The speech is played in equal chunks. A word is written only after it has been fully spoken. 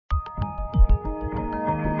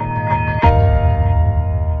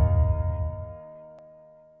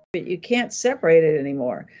but you can't separate it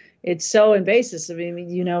anymore. It's so invasive. I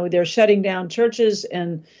mean, they're shutting down churches,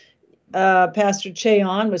 and Pastor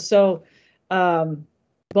Cheon was so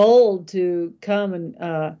bold to come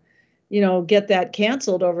and get that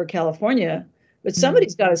canceled over California. But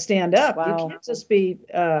somebody's got to stand up. Wow. You can't just be,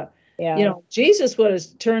 Jesus would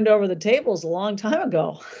have turned over the tables a long time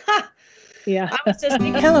ago. Yeah. I was just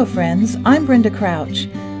thinking. Hello, friends. I'm Brenda Crouch.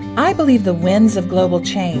 I believe the winds of global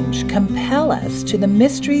change compel us to the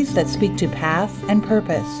mysteries that speak to path and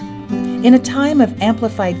purpose. In a time of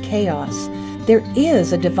amplified chaos, there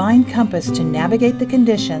is a divine compass to navigate the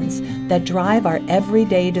conditions that drive our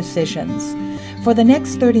everyday decisions. For the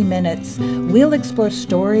next 30 minutes, we'll explore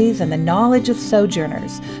stories and the knowledge of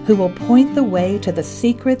sojourners who will point the way to the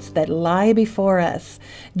secrets that lie before us.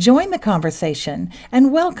 Join the conversation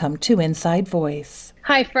and welcome to Inside Voice.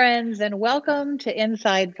 Hi, friends, and welcome to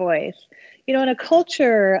Inside Voice. In a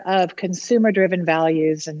culture of consumer-driven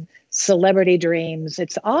values and celebrity dreams,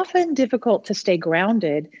 it's often difficult to stay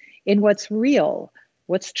grounded in what's real,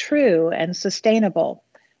 what's true, and sustainable.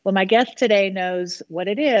 Well, my guest today knows what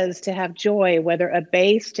it is to have joy, whether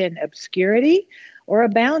abased in obscurity or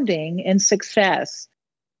abounding in success.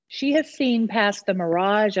 She has seen past the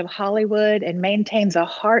mirage of Hollywood and maintains a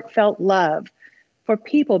heartfelt love for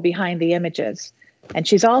people behind the images. And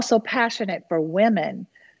she's also passionate for women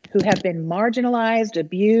who have been marginalized,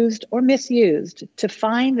 abused, or misused to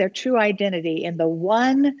find their true identity in the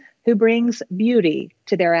one who brings beauty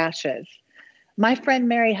to their ashes. My friend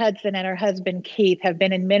Mary Hudson and her husband Keith have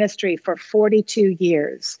been in ministry for 42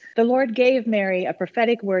 years. The Lord gave Mary a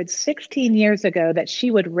prophetic word 16 years ago that she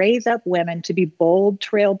would raise up women to be bold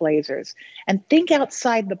trailblazers and think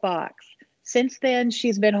outside the box. Since then,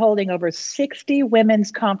 she's been holding over 60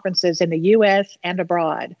 women's conferences in the U.S. and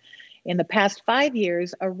abroad. In the past 5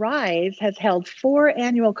 years, Arise has held 4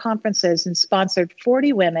 annual conferences and sponsored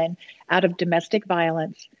 40 women out of domestic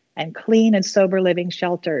violence and clean and sober living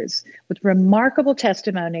shelters with remarkable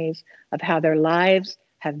testimonies of how their lives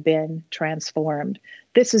have been transformed.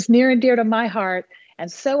 This is near and dear to my heart,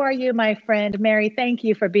 and so are you, my friend. Mary, thank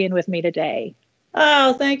you for being with me today.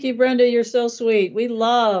 Oh, thank you, Brenda. You're so sweet. We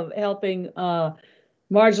love helping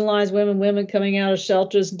marginalized women coming out of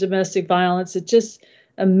shelters and domestic violence. It just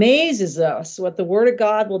amazes us what the Word of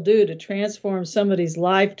God will do to transform somebody's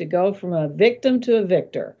life to go from a victim to a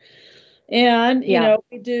victor. And,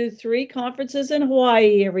 we do 3 conferences in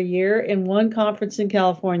Hawaii every year and 1 conference in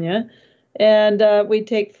California. And we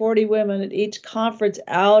take 40 women at each conference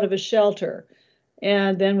out of a shelter.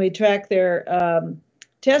 And then we track their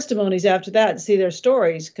testimonies after that and see their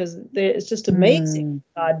stories, because it's just amazing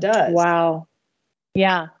what God does. Wow.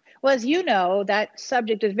 Yeah. Well, as you know, that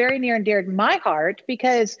subject is very near and dear to my heart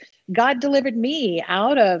because God delivered me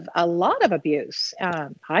out of a lot of abuse.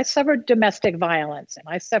 I suffered domestic violence and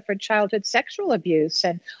I suffered childhood sexual abuse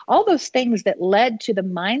and all those things that led to the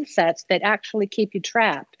mindsets that actually keep you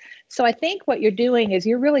trapped. So I think what you're doing is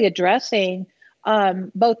you're really addressing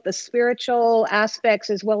both the spiritual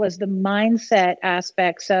aspects as well as the mindset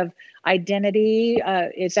aspects of identity.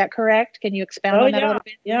 Is that correct? Can you expound on that a little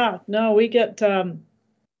bit? Yeah. No, we get...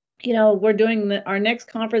 we're doing our next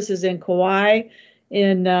conference is in Kauai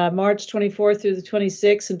in March 24th through the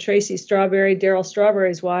 26th, and Tracy Strawberry, Daryl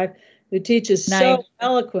Strawberry's wife, who teaches so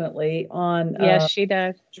eloquently on she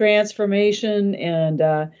does transformation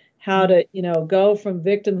and how to go from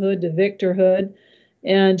victimhood to victorhood,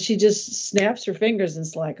 and she just snaps her fingers and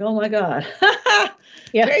it's like, oh my God,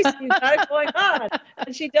 Tracy's got it going on,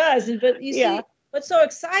 and she does. But you see. What's so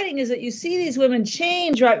exciting is that you see these women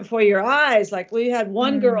change right before your eyes. Like we had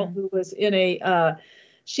one girl who was in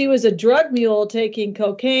she was a drug mule taking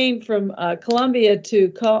cocaine from Colombia to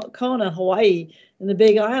Kona, Hawaii, in the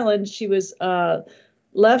Big Island. She was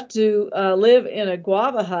left to live in a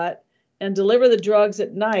guava hut and deliver the drugs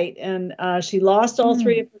at night. And she lost all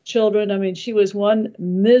 3 of her children. I mean, she was one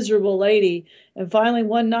miserable lady. And finally,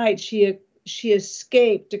 one night, she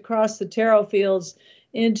escaped across the taro fields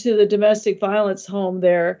into the domestic violence home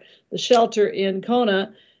there, the shelter in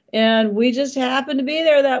Kona. And we just happened to be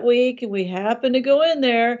there that week, and we happened to go in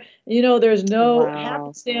there. There's no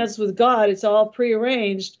happenstance with God. It's all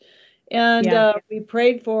prearranged. And we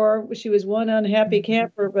prayed for her. She was one unhappy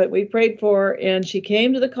camper, but we prayed for her, and she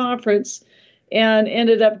came to the conference and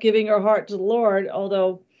ended up giving her heart to the Lord.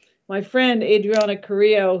 Although my friend Adriana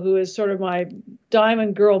Carrillo, who is sort of my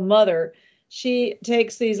diamond girl mother, she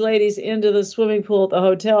takes these ladies into the swimming pool at the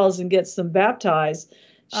hotels and gets them baptized.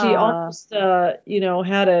 She almost,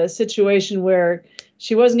 had a situation where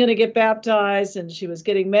she wasn't going to get baptized and she was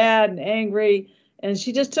getting mad and angry. And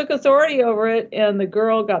she just took authority over it, and the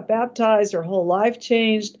girl got baptized. Her whole life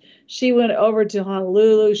changed. She went over to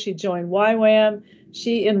Honolulu. She joined YWAM.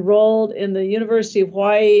 She enrolled in the University of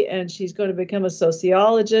Hawaii, and she's going to become a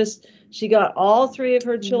sociologist. She got all three of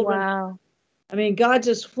her children. Wow. I mean, God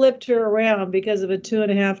just flipped her around because of a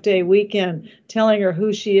 2.5-day weekend telling her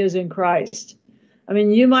who she is in Christ. I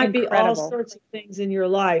mean, you might be all sorts of things in your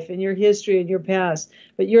life, in your history, in your past,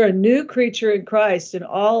 but you're a new creature in Christ, and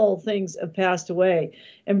all things have passed away.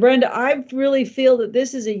 And Brenda, I really feel that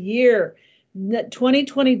this is a year, that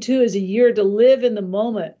 2022 is a year to live in the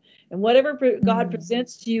moment. And whatever God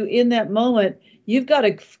presents to you in that moment, you've got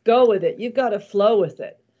to go with it. You've got to flow with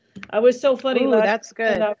it. I was so funny that's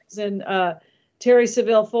good. when I was in Terry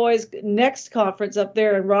Savelle Foy's next conference up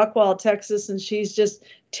there in Rockwall, Texas, and she's just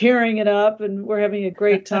tearing it up, and we're having a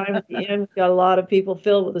great time at the end. We've got a lot of people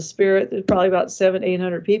filled with the Spirit. There's probably about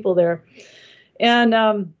 700-800 people there. And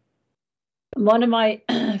one of my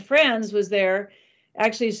friends was there.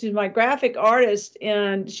 Actually, she's my graphic artist,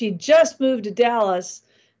 and she just moved to Dallas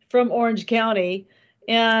from Orange County.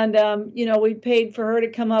 And, we paid for her to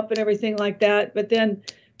come up and everything like that. But then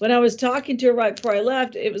when I was talking to her right before I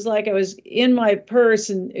left, it was like I was in my purse,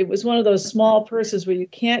 and it was one of those small purses where you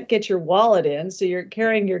can't get your wallet in. So you're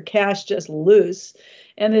carrying your cash just loose.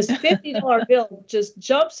 And this $50 bill just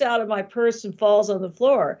jumps out of my purse and falls on the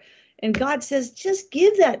floor. And God says, just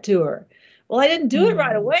give that to her. Well, I didn't do it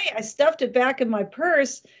right away. I stuffed it back in my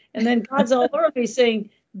purse. And then God's all over me saying,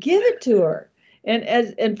 give it to her.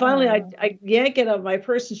 And finally, I yank it out of my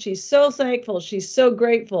purse, and she's so thankful. She's so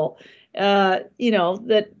grateful. She's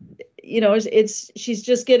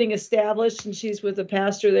just getting established, and she's with a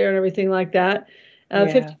pastor there and everything like that.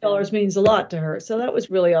 $50 means a lot to her. So that was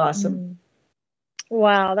really awesome.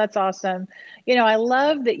 Wow, that's awesome. I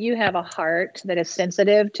love that you have a heart that is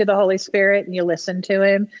sensitive to the Holy Spirit, and you listen to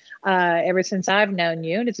him. Ever since I've known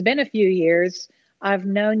you, and it's been a few years, I've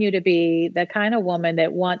known you to be the kind of woman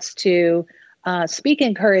that wants to speak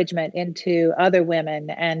encouragement into other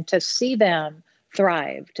women and to see them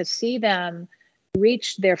thrive, to see them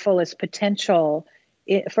reach their fullest potential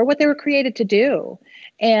for what they were created to do.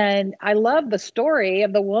 And I love the story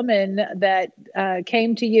of the woman that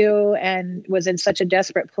came to you and was in such a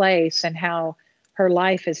desperate place, and how her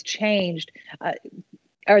life has changed.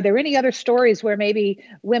 Are there any other stories where maybe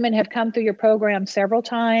women have come through your program several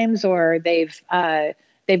times, or they've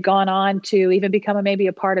gone on to even become maybe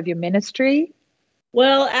a part of your ministry?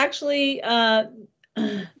 Well, actually,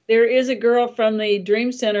 there is a girl from the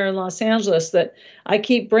Dream Center in Los Angeles that I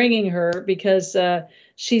keep bringing her because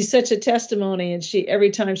she's such a testimony, and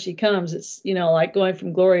every time she comes, it's, like going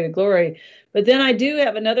from glory to glory. But then I do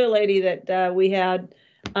have another lady that we had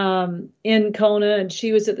in Kona, and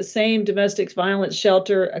she was at the same domestic violence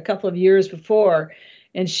shelter a couple of years before.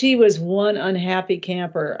 And she was one unhappy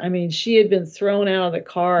camper. I mean, she had been thrown out of the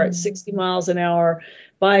car at 60 miles an hour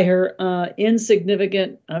by her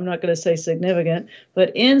insignificant, I'm not going to say significant,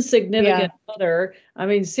 but insignificant mother. I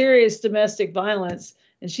mean, serious domestic violence.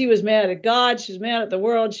 And she was mad at God. She was mad at the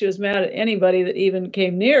world. She was mad at anybody that even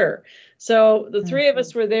came near her. So the three of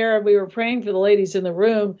us were there, and we were praying for the ladies in the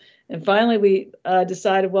room. And finally, we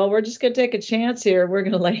decided, well, we're just going to take a chance here. We're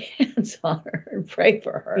going to lay hands on her and pray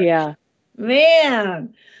for her. Yeah.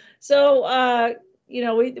 Man. So,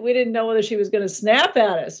 we didn't know whether she was going to snap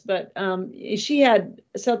at us, but she had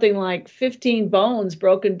something like 15 bones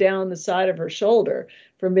broken down the side of her shoulder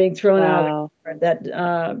from being thrown out at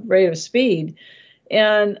that rate of speed.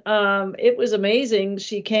 And it was amazing.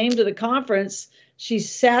 She came to the conference. She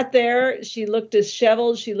sat there. She looked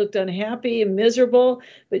disheveled. She looked unhappy and miserable.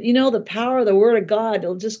 But the power of the Word of God,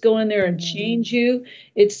 it'll just go in there and change you.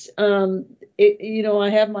 It's I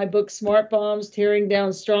have my book, Smart Bombs, Tearing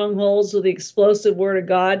Down Strongholds with the Explosive Word of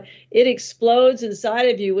God. It explodes inside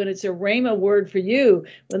of you when it's a rhema word for you,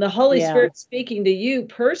 when the Holy Spirit's speaking to you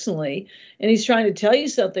personally, and he's trying to tell you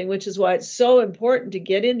something, which is why it's so important to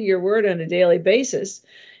get into your word on a daily basis.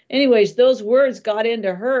 Anyways, those words got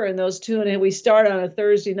into her, and those two, and we start on a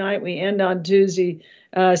Thursday night, we end on Tuesday,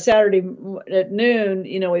 Saturday at noon.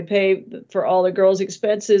 We pay for all the girls'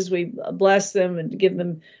 expenses. We bless them and give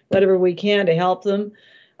them whatever we can to help them.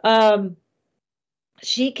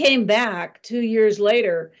 She came back 2 years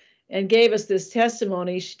later and gave us this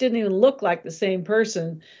testimony. She didn't even look like the same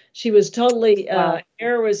person. She was totally,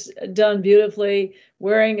 hair was done beautifully,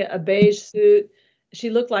 wearing a beige suit. She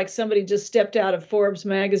looked like somebody just stepped out of Forbes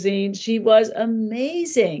magazine. She was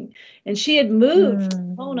amazing. And she had moved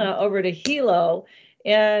from Kona over to Hilo,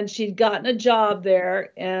 and she'd gotten a job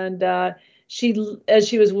there. And as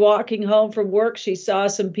she was walking home from work, she saw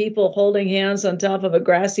some people holding hands on top of a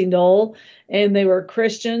grassy knoll, and they were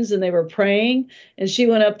Christians and they were praying. And she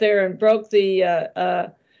went up there and broke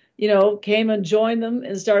the, came and joined them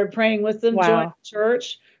and started praying with them, joined the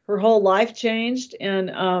church. Her whole life changed.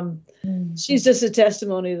 And she's just a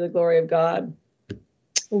testimony of the glory of God.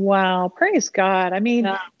 Wow. Praise God. I mean,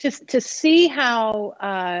 to see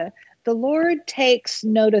how the Lord takes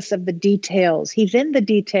notice of the details. He's in the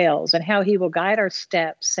details, and how he will guide our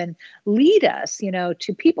steps and lead us,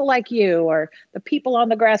 to people like you or the people on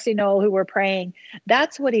the grassy knoll who were praying.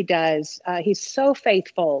 That's what he does. He's so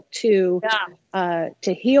faithful to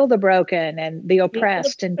heal the broken and the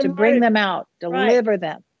oppressed and to bring them out, deliver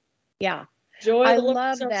them. Yeah. Joy. I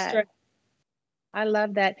love that. Strength. I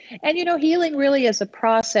love that. And, healing really is a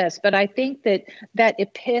process, but I think that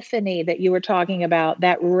epiphany that you were talking about,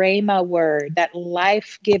 that rhema word, that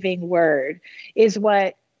life-giving word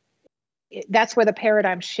that's where the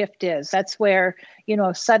paradigm shift is. That's where,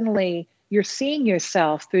 suddenly you're seeing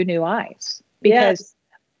yourself through new eyes, because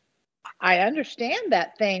I understand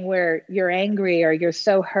that thing where you're angry or you're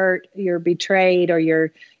so hurt, you're betrayed, or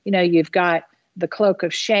you've got the cloak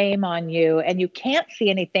of shame on you and you can't see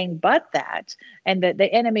anything but that. And that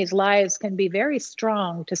the enemy's lies can be very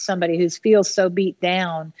strong to somebody who feels so beat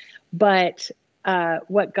down. But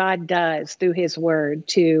what God does through his word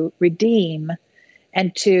to redeem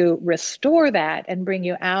and to restore that and bring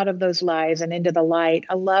you out of those lies and into the light.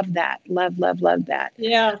 I love that. Love that.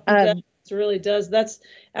 Yeah, it really does. That's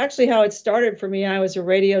actually how it started for me. I was a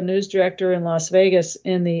radio news director in Las Vegas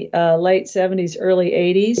in the late 70s, early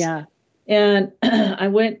 80s. Yeah. And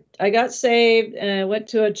I got saved, and I went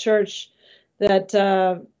to a church that,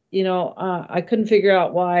 I couldn't figure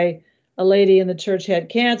out why a lady in the church had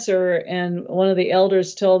cancer. And one of the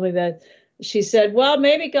elders told me that, she said, well,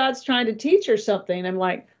 maybe God's trying to teach her something. And I'm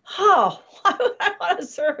like, why would I want to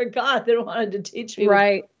serve a God that wanted to teach me?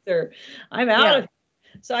 Right. I'm out of it.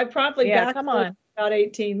 So I promptly backed about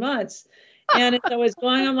 18 months. And as I was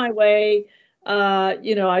going on my way,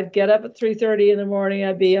 I'd get up at 3:30 in the morning.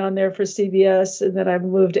 I'd be on there for CBS, and then I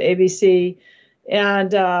moved to ABC.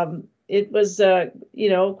 And it was,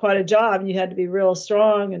 quite a job. And you had to be real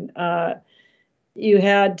strong, and you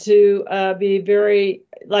had to be very,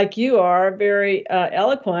 like you are, very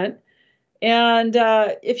eloquent. And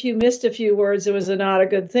if you missed a few words, it was not a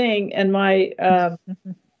good thing. And my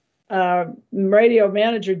radio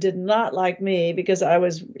manager did not like me because I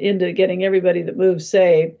was into getting everybody that moved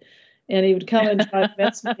saved. And he would come and try to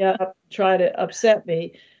mess me up, try to upset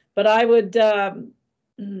me. But I would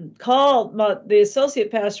call the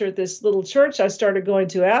associate pastor at this little church I started going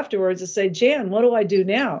to afterwards and say, Jan, what do I do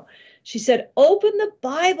now? She said, open the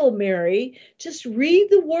Bible, Mary. Just read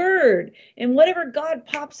the word. And whatever God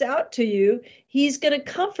pops out to you, he's going to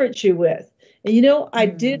comfort you with. And, I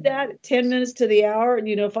did that at 10 minutes to the hour. And,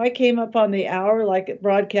 if I came up on the hour, like at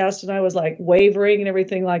broadcast, and I was like wavering and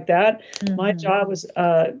everything like that, my job was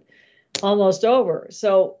almost over.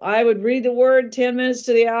 So I would read the word 10 minutes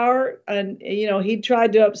to the hour. And, he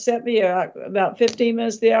tried to upset me about 15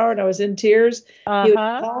 minutes to the hour, and I was in tears.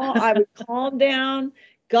 I would calm down.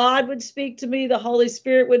 God would speak to me. The Holy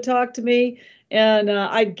Spirit would talk to me. And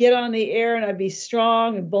I'd get on the air, and I'd be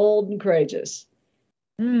strong and bold and courageous.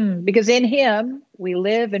 Because in him, we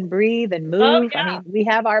live and breathe and move. Oh, yeah. I mean, we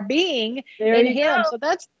have our being in him. Go. So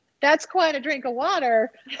that's quite a drink of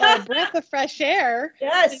water, a breath of fresh air.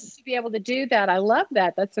 Yes. To be able to do that. I love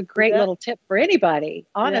that. That's a great little tip for anybody,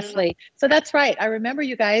 honestly. Yeah. So that's right. I remember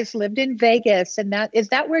you guys lived in Vegas, and is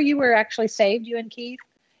that where you were actually saved, you and Keith?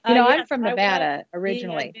 I'm from Nevada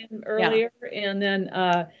originally. He had been earlier, and then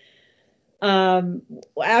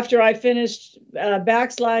after I finished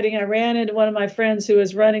backsliding, I ran into one of my friends who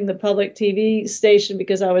was running the public TV station,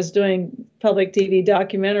 because I was doing public TV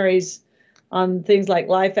documentaries on things like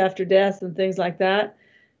life after death and things like that.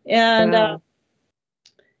 And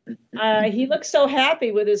he looked so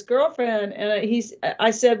happy with his girlfriend. And I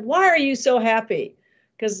said, why are you so happy?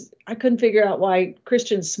 Because I couldn't figure out why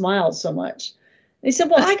Christians smiled so much. And he said,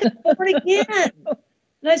 well, I got born again.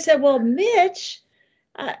 And I said, well, Mitch,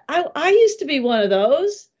 I used to be one of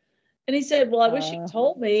those. And he said, well, I wish you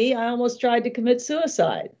told me. I almost tried to commit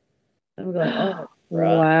suicide. I'm going, oh,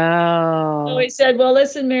 wow. So he said, well,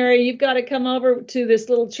 listen, Mary, you've got to come over to this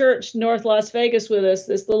little church, North Las Vegas, with us.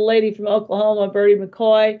 This little lady from Oklahoma, Bertie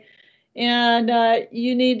McCoy. And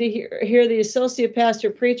you need to hear the associate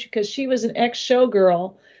pastor preach, because she was an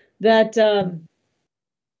ex-showgirl that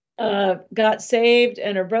got saved,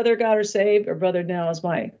 and her brother got her saved. Her brother now is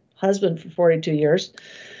my husband for 42 years.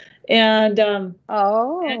 And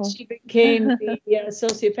she became the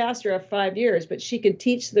associate pastor of 5 years, but she could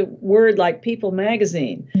teach the word like People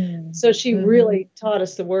magazine. So she really taught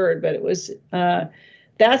us the word, but it was,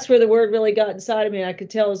 that's where the word really got inside of me. I could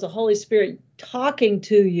tell it was the Holy Spirit talking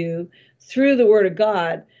to you through the word of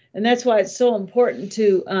God. And that's why it's so important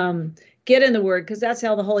to get in the word, because that's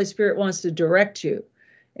how the Holy Spirit wants to direct you.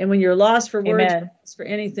 And when you're lost for words, lost for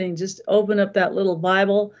anything, just open up that little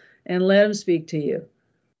Bible and let him speak to you.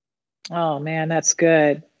 Oh man, that's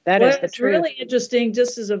good. That is the truth. Really interesting,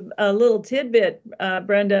 just as a little tidbit,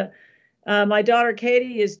 Brenda, my daughter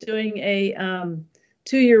Katy is doing a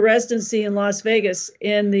 2-year residency in Las Vegas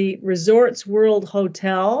in the Resorts World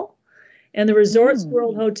Hotel. And the Resorts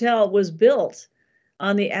World Hotel was built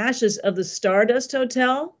on the ashes of the Stardust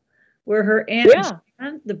Hotel, where her aunt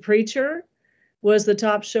Jan, the preacher, was the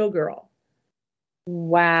top showgirl.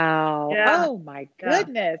 Wow. Yeah. Oh my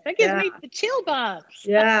goodness. That gives me the chill bumps.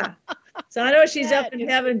 Yeah. So I know she's up in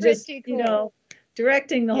heaven just, cool.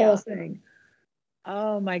 Directing the whole thing.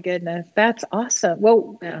 Oh my goodness. That's awesome.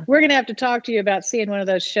 Well, we're going to have to talk to you about seeing one of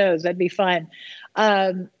those shows. That'd be fun.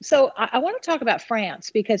 So I want to talk about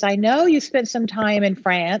France, because I know you spent some time in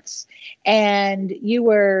France, and you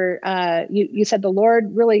were, you said the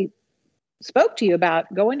Lord really spoke to you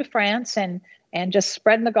about going to France and just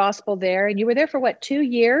spreading the gospel there. And you were there for what, 2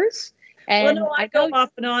 years? And well, no, I go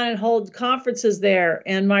off and on and hold conferences there.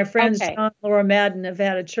 And my friends, John and Laura Madden, have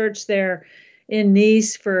had a church there in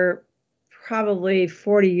Nice for probably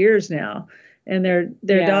 40 years now. And their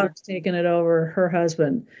daughter's taken it over, her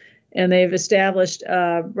husband. And they've established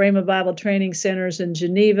Rhema Bible training centers in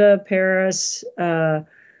Geneva, Paris,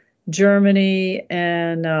 Germany,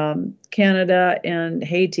 and Canada, and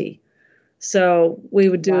Haiti. So we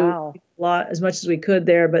would do a lot, as much as we could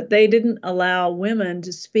there, but they didn't allow women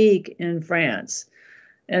to speak in France.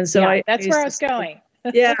 And so that's where I was going.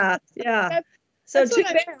 Yeah. So too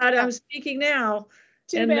bad I'm speaking now.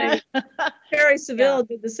 Too bad. Perry Seville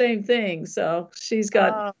did the same thing. So she's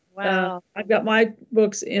got, I've got my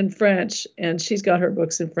books in French, and she's got her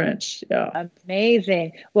books in French. Yeah.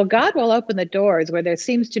 Amazing. Well, God will open the doors where there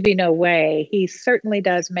seems to be no way. He certainly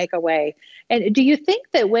does make a way. And do you think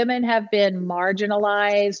that women have been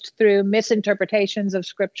marginalized through misinterpretations of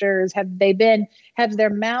scriptures? Have their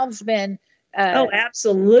mouths been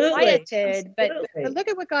absolutely quieted? But look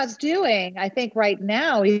at what God's doing. I think right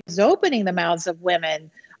now he's opening the mouths of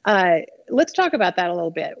women. Let's talk about that a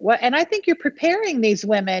little bit. And I think you're preparing these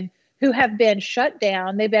women who have been shut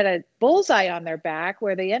down. They've had a bullseye on their back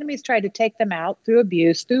where the enemy's tried to take them out through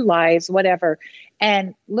abuse, through lies, whatever.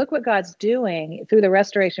 And look what God's doing through the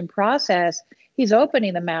restoration process. He's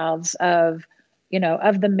opening the mouths of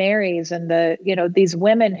the Marys and these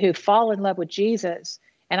women who fall in love with Jesus.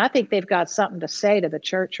 And I think they've got something to say to the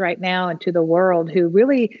church right now and to the world who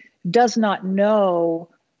really does not know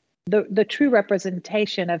the true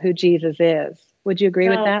representation of who Jesus is. Would you agree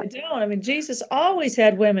with that? I don't. I mean, Jesus always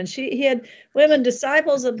had women. He had women,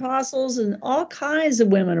 disciples, apostles, and all kinds of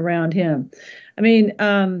women around him. I mean,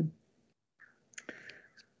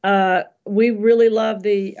 we really love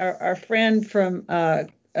our friend from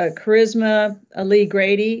Charisma, Lee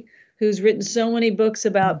Grady, who's written so many books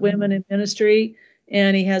about women in ministry.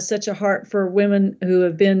 And he has such a heart for women who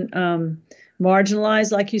have been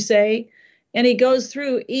marginalized, like you say. And he goes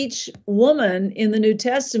through each woman in the New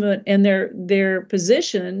Testament and their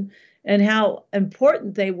position and how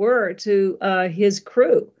important they were to his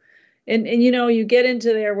crew. And you get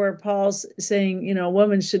into there where Paul's saying,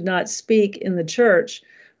 women should not speak in the church.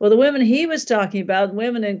 Well, the women he was talking about,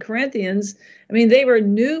 women in Corinthians, I mean, they were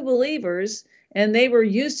new believers, and they were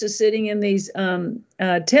used to sitting in these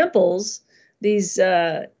temples, these,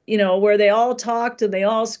 where they all talked and they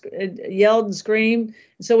all yelled and screamed.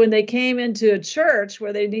 So when they came into a church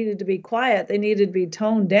where they needed to be quiet, they needed to be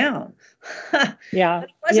toned down.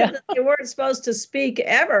 It wasn't that they weren't supposed to speak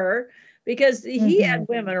ever, because he had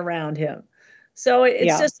women around him. So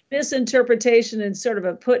it's just misinterpretation and sort of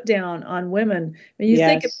a put down on women. When you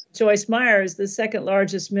think of Joyce Meyer as the second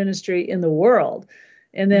largest ministry in the world.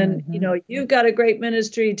 And then, you've got a great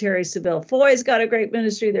ministry. Terry Seville Foy's got a great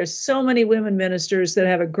ministry. There's so many women ministers that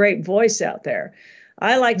have a great voice out there.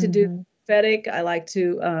 I like to do prophetic. I like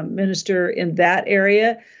to minister in that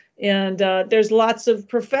area. And there's lots of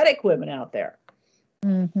prophetic women out there.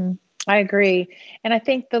 I agree. And I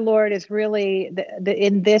think the Lord is really,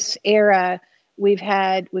 in this era, we've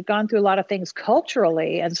gone through a lot of things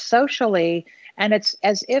culturally and socially. And it's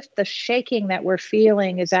as if the shaking that we're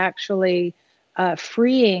feeling is actually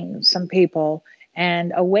freeing some people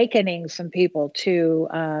and awakening some people to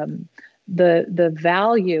the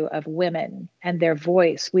value of women and their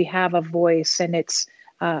voice. We have a voice, and it's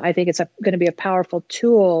I think it's going to be a powerful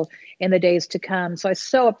tool in the days to come. So I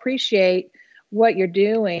so appreciate what you're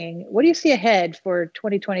doing. What do you see ahead for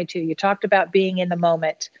 2022? You talked about being in the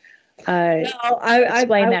moment.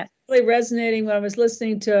 Explain that. Really resonating when I was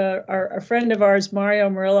listening to a friend of ours, Mario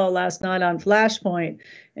Murillo, last night on Flashpoint,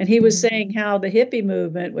 and he was saying how the hippie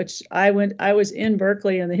movement, which I was in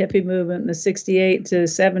Berkeley in the hippie movement in the 68 to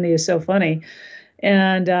 70 is so funny.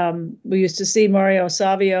 And we used to see Mario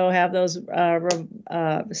Savio have those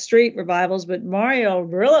street revivals, but Mario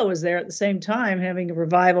Murillo was there at the same time having a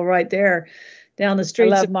revival right there down the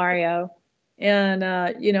streets. I love Mario. And,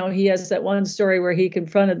 he has that one story where he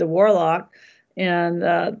confronted the warlock. And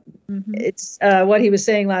it's what he was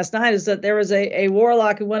saying last night is that there was a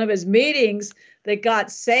warlock in one of his meetings that got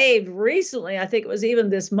saved recently. I think it was even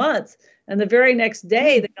this month. And the very next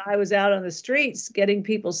day, the guy was out on the streets getting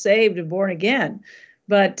people saved and born again.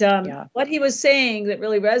 But what he was saying that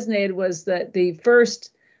really resonated was that the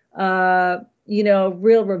first, real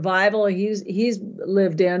revival he's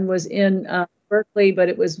lived in was in Berkeley, but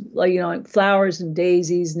it was like flowers and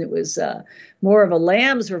daisies, and it was more of a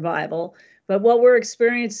lamb's revival. But what we're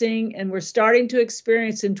experiencing, and we're starting to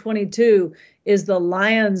experience in 22, is the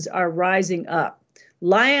lions are rising up.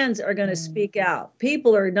 Lions are going to speak out.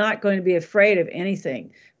 People are not going to be afraid of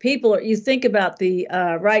anything. You think about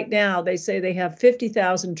right now, they say they have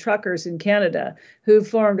 50,000 truckers in Canada who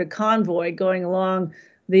formed a convoy going along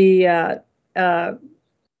the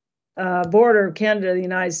border of Canada and the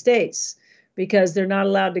United States, because they're not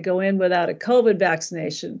allowed to go in without a COVID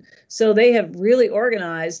vaccination. So they have really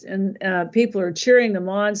organized, and people are cheering them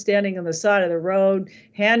on, standing on the side of the road,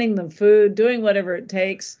 handing them food, doing whatever it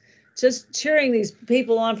takes, just cheering these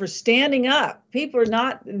people on for standing up. People are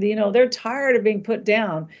not, they're tired of being put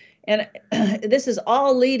down. And this is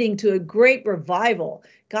all leading to a great revival.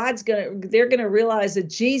 They're going to realize that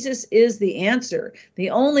Jesus is the answer. The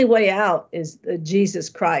only way out is Jesus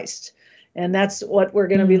Christ. And that's what we're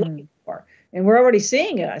going to be looking for. And we're already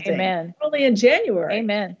seeing it, I think. Amen. Only in January.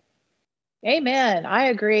 Amen. Amen. I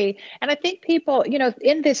agree. And I think people,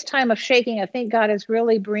 in this time of shaking, I think God is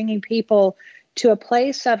really bringing people to a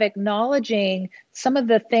place of acknowledging some of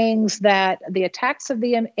the things that the attacks of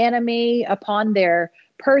the enemy upon their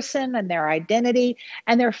person and their identity,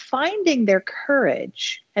 and they're finding their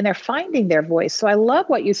courage and they're finding their voice. So I love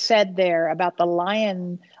what you said there about the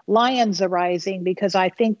lions arising, because I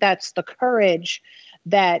think that's the courage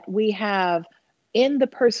that we have in the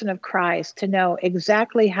person of Christ to know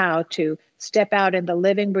exactly how to step out in the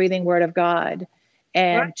living, breathing word of God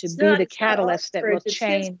and to be the catalyst that will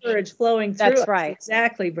change. It's His courage flowing through. That's right.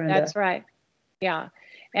 Exactly, Brenda. That's right. Yeah.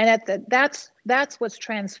 And that's what's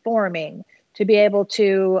transforming, to be able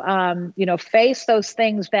to, face those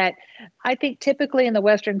things that I think typically in the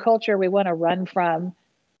Western culture we want to run from.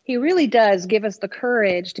 He really does give us the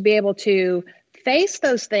courage to be able to face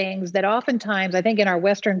those things that oftentimes I think in our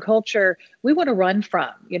Western culture we want to run from.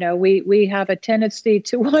 We have a tendency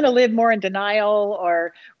to want to live more in denial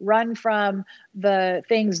or run from the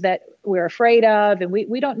things that we're afraid of, and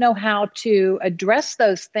we don't know how to address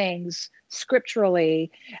those things scripturally.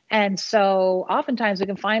 And so oftentimes we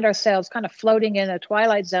can find ourselves kind of floating in a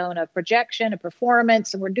twilight zone of projection and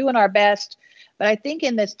performance, and we're doing our best. But I think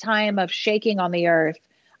in this time of shaking on the earth,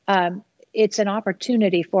 it's an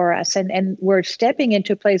opportunity for us, and we're stepping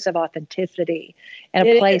into a place of authenticity and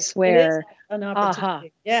a place where an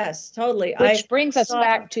opportunity. Yes, totally. Which brings us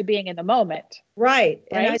back to being in the moment. Right.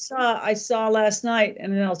 And I saw last night,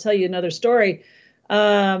 and then I'll tell you another story,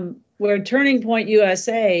 where Turning Point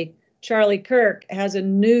USA, Charlie Kirk, has a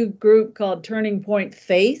new group called Turning Point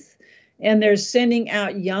Faith, and they're sending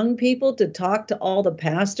out young people to talk to all the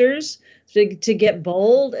pastors to get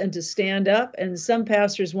bold and to stand up. And some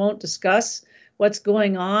pastors won't discuss what's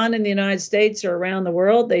going on in the United States or around the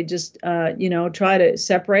world. They just, try to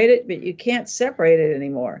separate it, but you can't separate it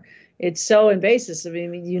anymore. It's so invasive. I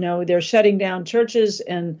mean, they're shutting down churches,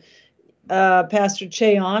 and Pastor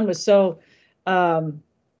Cheon was so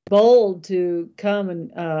bold to come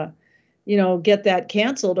and, get that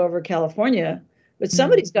canceled over California. But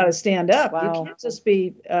somebody's got to stand up. Wow. You can't just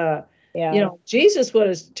be, Jesus would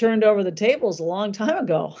have turned over the tables a long time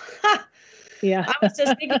ago. Yeah. I was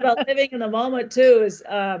just thinking about living in the moment too.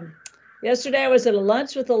 Yesterday I was at a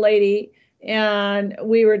lunch with a lady, and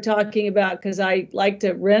we were talking about, because I like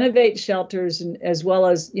to renovate shelters, and as well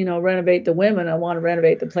as, renovate the women. I want to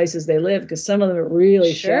renovate the places they live, because some of them are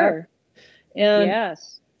really shabby. And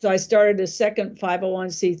yes. So I started a second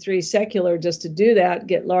 501c3 secular just to do that,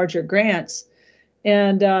 get larger grants.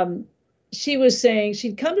 And she was saying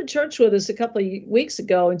she'd come to church with us a couple of weeks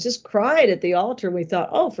ago and just cried at the altar. We thought,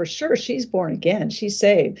 oh, for sure, she's born again. She's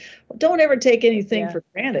saved. Well, don't ever take anything for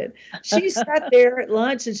granted. She sat there at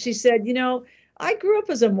lunch and she said, I grew up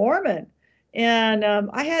as a Mormon and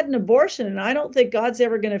I had an abortion and I don't think God's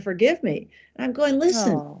ever going to forgive me. And I'm going,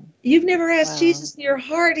 listen, you've never asked Jesus in your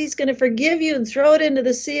heart. He's going to forgive you and throw it into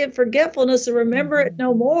the sea of forgetfulness and remember it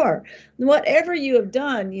no more. Whatever you have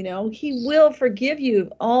done, he will forgive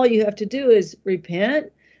you. All you have to do is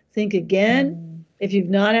repent, think again. If you've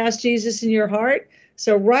not asked Jesus in your heart.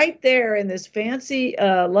 So right there in this fancy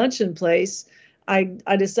luncheon place,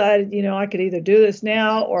 I decided, I could either do this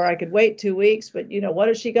now or I could wait 2 weeks. But, what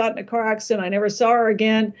if she got in a car accident? I never saw her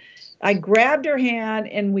again. I grabbed her hand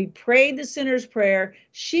and we prayed the sinner's prayer.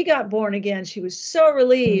 She got born again. She was so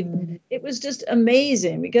relieved. It was just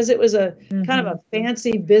amazing because it was a kind of a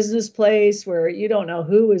fancy business place where you don't know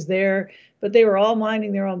who was there, but they were all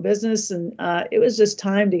minding their own business. And it was just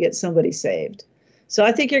time to get somebody saved. So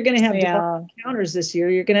I think you're going to have divine encounters this year.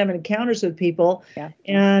 You're going to have encounters with people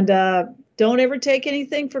and don't ever take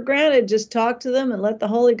anything for granted. Just talk to them and let the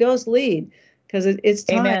Holy Ghost lead. Because it's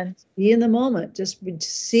time to be in the moment. Just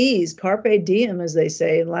seize, carpe diem, as they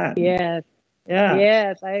say in Latin. Yes. Yeah.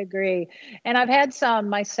 Yes, I agree. And I've had some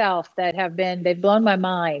myself that they've blown my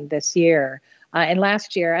mind this year and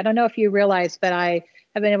last year. I don't know if you realize, but I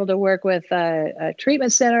have been able to work with a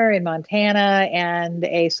treatment center in Montana and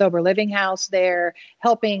a sober living house there,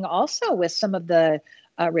 helping also with some of the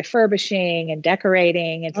refurbishing and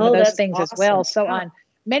decorating and some of those things as well. So on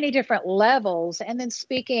many different levels, and then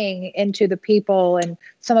speaking into the people and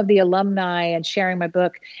some of the alumni and sharing my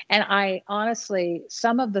book. And I honestly,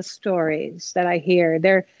 some of the stories that I hear,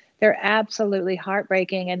 they're absolutely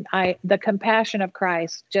heartbreaking. And the compassion of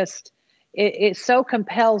Christ just, it so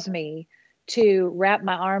compels me to wrap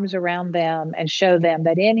my arms around them and show them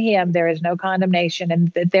that in him there is no condemnation and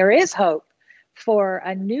that there is hope for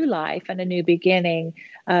a new life and a new beginning.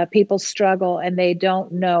 People struggle and they don't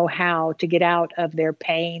know how to get out of their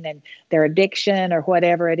pain and their addiction or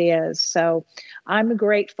whatever it is. So I'm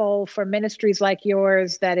grateful for ministries like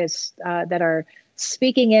yours that are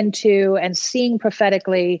speaking into and seeing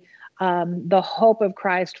prophetically the hope of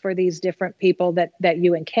Christ for these different people that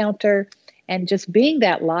you encounter, and just being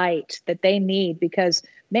that light that they need, because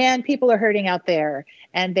man, people are hurting out there,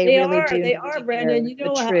 and they really do. They are, Brenda. And you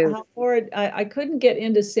know how hard I couldn't get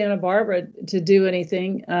into Santa Barbara to do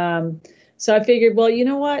anything. So I figured, well, you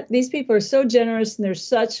know what? These people are so generous and they're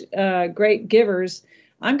such great givers.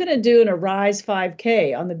 I'm going to do an Arise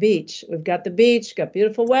 5K on the beach. We've got the beach, got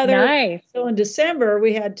beautiful weather. Nice. So in December,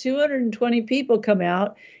 we had 220 people come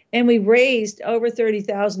out, and we raised over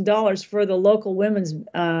 $30,000 for the local women's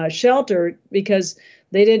shelter because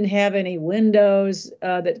they didn't have any windows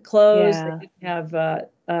that closed. Yeah. They didn't have,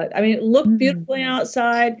 it looked beautifully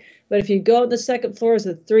outside, but if you go to the second floor, it's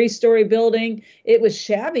a 3-story building. It was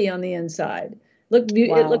shabby on the inside. It looked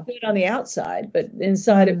good on the outside, but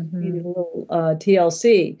inside it needed a little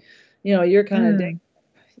TLC. You're kind of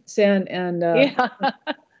sand and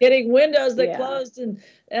getting windows that closed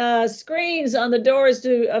and screens on the doors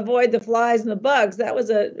to avoid the flies and the bugs. That was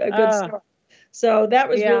a good start. So that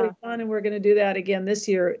was really fun, and we're going to do that again this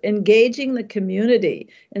year, engaging the community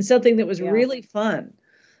in something that was really fun.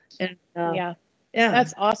 And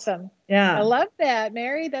that's awesome. Yeah, I love that,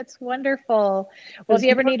 Mary. That's wonderful. Well, if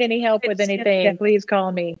you ever need any help with anything, please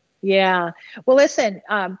call me. Yeah. Well, listen,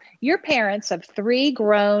 you're parents of 3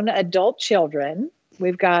 grown adult children.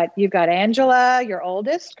 You've got Angela, your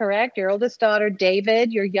oldest, correct? Your oldest daughter,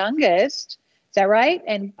 David, your youngest. Is that right?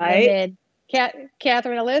 And then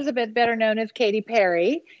Catherine Elizabeth, better known as Katy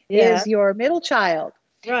Perry, is your middle child.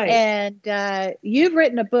 Right. And you've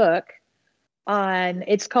written a book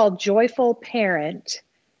it's called Joyful Parent.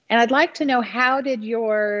 And I'd like to know, how did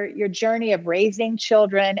your journey of raising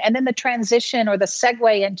children and then the transition or the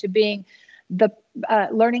segue into being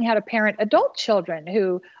learning how to parent adult children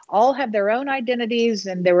who all have their own identities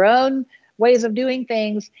and their own ways of doing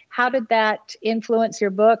things. How did that influence your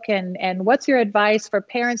book? And what's your advice for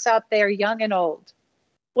parents out there, young and old?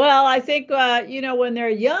 Well, I think, when they're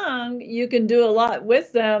young, you can do a lot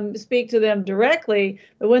with them, speak to them directly.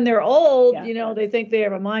 But when they're old, they think they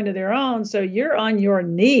have a mind of their own. So you're on your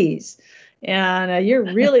knees and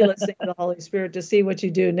you're really listening to the Holy Spirit to see what you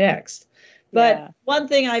do next. But one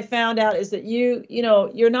thing I found out is that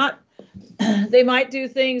you're not, they might do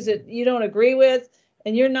things that you don't agree with,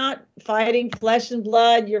 and you're not fighting flesh and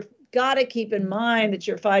blood. You've got to keep in mind that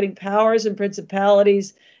you're fighting powers and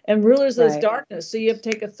principalities and rulers of this darkness. So you have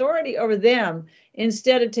to take authority over them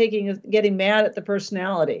instead of getting mad at the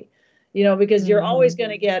personality, because you're always going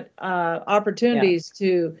to get opportunities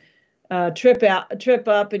to trip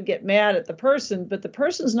up and get mad at the person, but the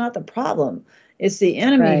person's not the problem. It's the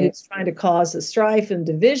enemy who's trying to cause the strife and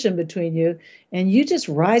division between you, and you just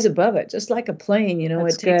rise above it, just like a plane.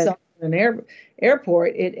 It takes off in an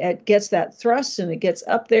airport. It gets that thrust and it gets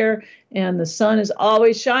up there, and the sun is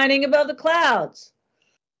always shining above the clouds.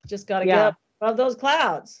 Just got to get up above those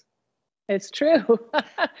clouds. It's true.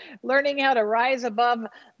 Learning how to rise above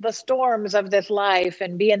the storms of this life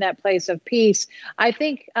and be in that place of peace. I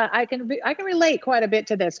think I can relate quite a bit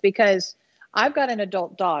to this because I've got an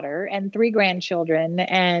adult daughter and 3 grandchildren,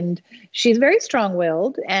 and she's very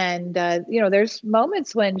strong-willed. And, there's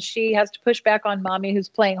moments when she has to push back on mommy who's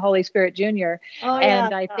playing Holy Spirit Jr.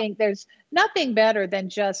 And I think there's nothing better than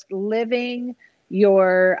just living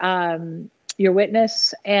your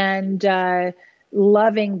witness and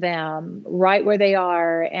loving them right where they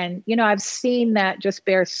are. And, I've seen that just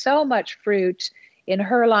bear so much fruit in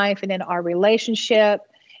her life and in our relationship.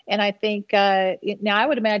 And I think now I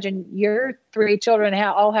would imagine your 3 children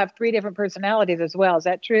all have 3 different personalities as well. Is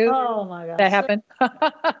that true? Oh my gosh. That happened?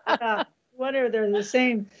 Yeah. Wonder they're the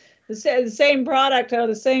same product of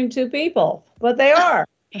the same 2 people, but they are.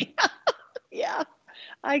 Yeah,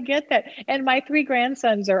 I get that. And my 3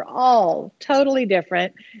 grandsons are all totally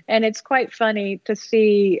different. And it's quite funny to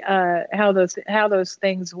see how those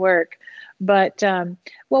things work. But,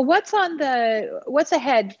 what's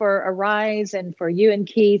ahead for Arise and for you and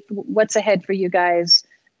Keith? What's ahead for you guys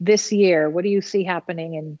this year? What do you see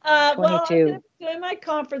happening in 22? Well, I'm going to be doing my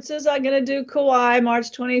conferences. I'm going to do Kauai,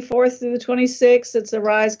 March 24th through the 26th. It's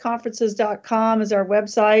ariseconferences.com is our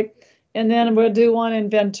website. And then we'll do one in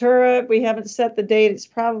Ventura. We haven't set the date. It's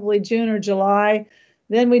probably June or July.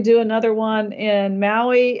 Then we do another one in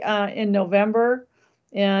Maui in November.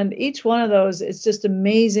 And each one of those, it's just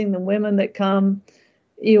amazing. The women that come,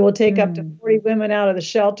 you will take up to 40 women out of the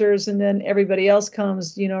shelters, and then everybody else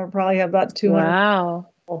comes, we'll probably have about 200. Wow.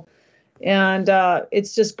 People. And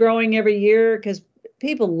it's just growing every year because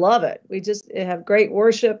people love it. We just have great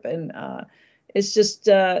worship, and it's just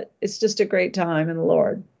a great time in the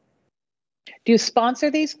Lord. Do you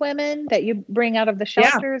sponsor these women that you bring out of the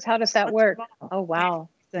shelters? Yeah. How does that work? Oh, wow.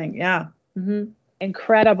 Yeah. Mm-hmm.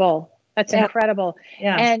 Incredible. That's incredible.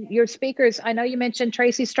 Yeah. And your speakers, I know you mentioned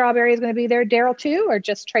Tracy Strawberry is going to be there. Daryl too, or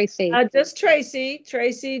just Tracy? Just Tracy.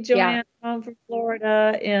 Joanne home from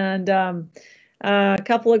Florida, and a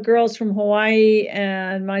couple of girls from Hawaii,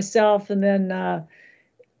 and myself, and then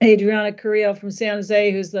Adriana Carrillo from San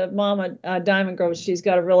Jose, who's the mama Diamond Grove. She's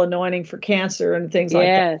got a real anointing for cancer and things like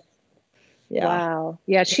that. Yeah. Wow.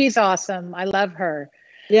 Yeah, she's awesome. I love her.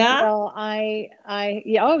 Yeah. Well,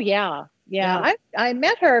 Yeah. I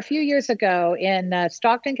met her a few years ago in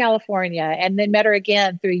Stockton, California, and then met her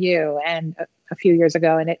again through you and a few years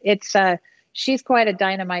ago. And it's she's quite a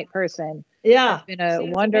dynamite person. Yeah. It's been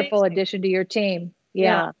a wonderful addition to your team.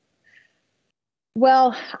 Yeah.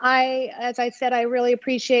 Well, as I said, I really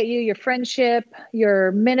appreciate you, your friendship,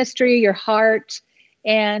 your ministry, your heart.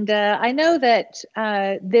 And I know that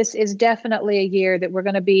this is definitely a year that we're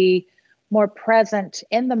going to be more present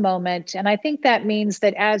in the moment. And I think that means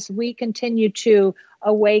that as we continue to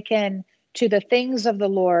awaken to the things of the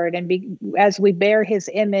Lord and as we bear his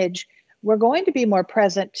image, we're going to be more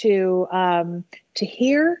present to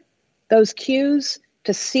hear those cues,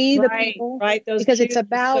 to see the people, because it's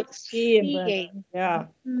about seeing. Yeah.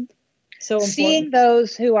 Mm-hmm. So important. Seeing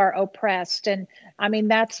those who are oppressed. And I mean,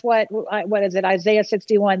 that's what is it? Isaiah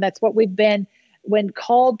 61. That's what we've been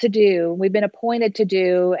called to do. We've been appointed to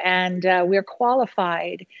do, and we're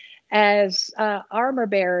qualified as armor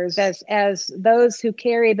bearers, as those who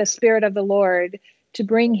carry the Spirit of the Lord to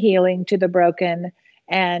bring healing to the broken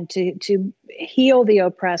and to heal the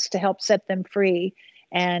oppressed, to help set them free.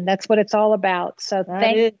 And that's what it's all about. So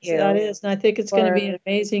thank you. That is. And I think it's going to be an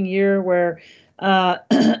amazing year where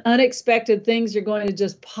unexpected things are going to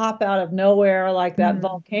just pop out of nowhere, like that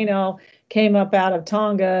volcano came up out of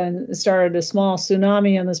Tonga and started a small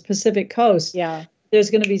tsunami on the Pacific coast. Yeah. There's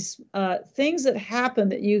going to be things that happen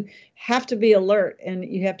that you have to be alert, and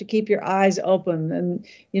you have to keep your eyes open. And,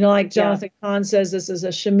 like Jonathan Kahn says, this is a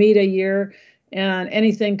Shemitah year, and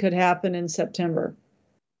anything could happen in September.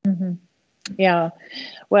 Mm-hmm. Yeah.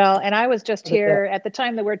 Well, and I was just here at the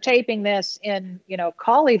time that we're taping this in,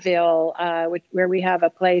 Colleyville, where we have a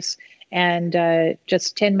place, and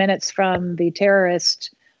just 10 minutes from the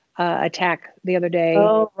terrorist attack the other day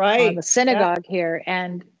on the synagogue here.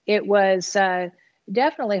 And it was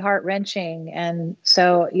definitely heart-wrenching. And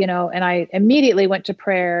so, and I immediately went to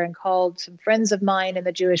prayer and called some friends of mine in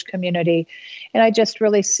the Jewish community. And I just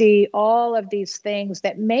really see all of these things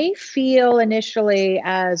that may feel initially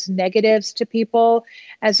as negatives to people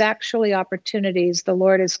as actually opportunities. The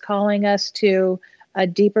Lord is calling us to a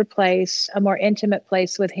deeper place, a more intimate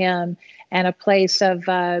place with him, and a place of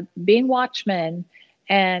being watchmen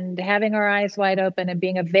and having our eyes wide open and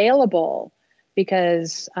being available,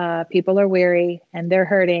 because people are weary and they're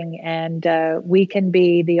hurting, and we can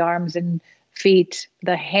be the arms and feet,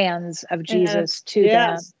 the hands of Jesus to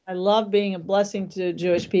them. I love being a blessing to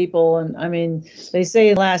Jewish people. And I mean, they say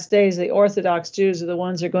in the last days, the Orthodox Jews are the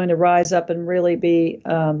ones who are going to rise up and really be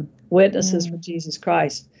witnesses for Jesus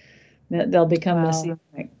Christ. They'll become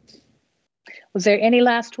Messianic. Was there any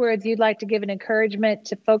last words you'd like to give an encouragement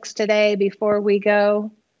to folks today before we go?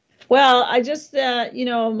 Well, I just,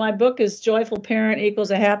 my book is Joyful Parent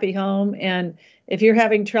Equals a Happy Home. And if you're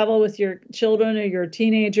having trouble with your children or your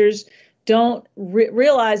teenagers, don't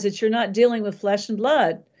realize that you're not dealing with flesh and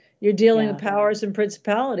blood. You're dealing with powers and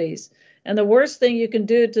principalities. And the worst thing you can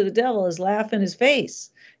do to the devil is laugh in his face.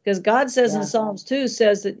 Because God says in Psalms 2,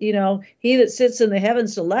 says that, he that sits in the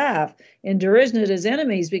heavens to laugh in derision at his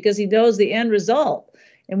enemies, because he knows the end result.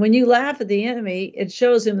 And when you laugh at the enemy, it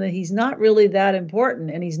shows him that he's not really that important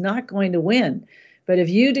and he's not going to win. But if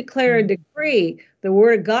you declare and decree the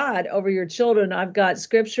word of God over your children, I've got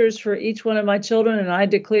scriptures for each one of my children, and I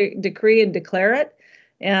decree and declare it.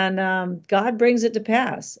 And God brings it to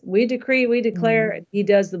pass. We decree, we declare, and he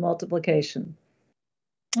does the multiplication.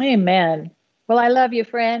 Amen. Well, I love you,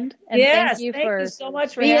 friend. And yes, thank you so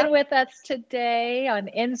much for being with us today on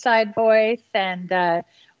Inside Voice. And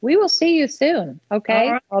we will see you soon.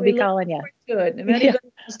 Okay. Right. I'll be calling you. Good. If anybody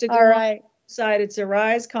wants to go on the website, it's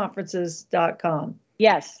ariseconferences.com.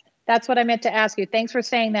 Yes. That's what I meant to ask you. Thanks for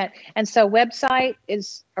saying that. And so website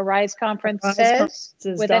is Arise Conferences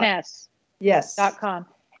with an S. Yes. .com.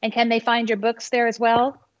 And can they find your books there as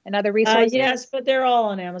well and other resources? Yes, but they're all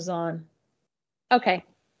on Amazon. Okay.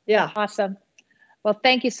 Yeah. Awesome. Well,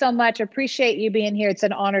 thank you so much. I appreciate you being here. It's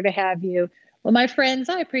an honor to have you. Well, my friends,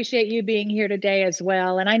 I appreciate you being here today as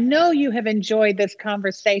well. And I know you have enjoyed this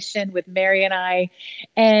conversation with Mary and I.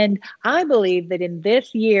 And I believe that in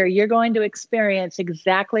this year, you're going to experience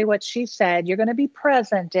exactly what she said. You're going to be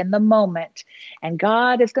present in the moment. And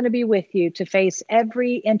God is going to be with you to face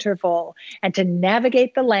every interval and to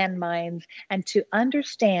navigate the landmines and to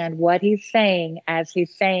understand what he's saying as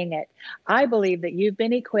he's saying it. I believe that you've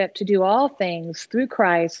been equipped to do all things through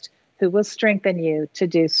Christ, who will strengthen you to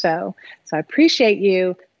do so. So I appreciate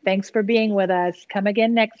you. Thanks for being with us. Come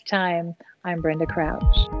again next time. I'm Brenda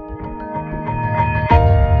Crouch.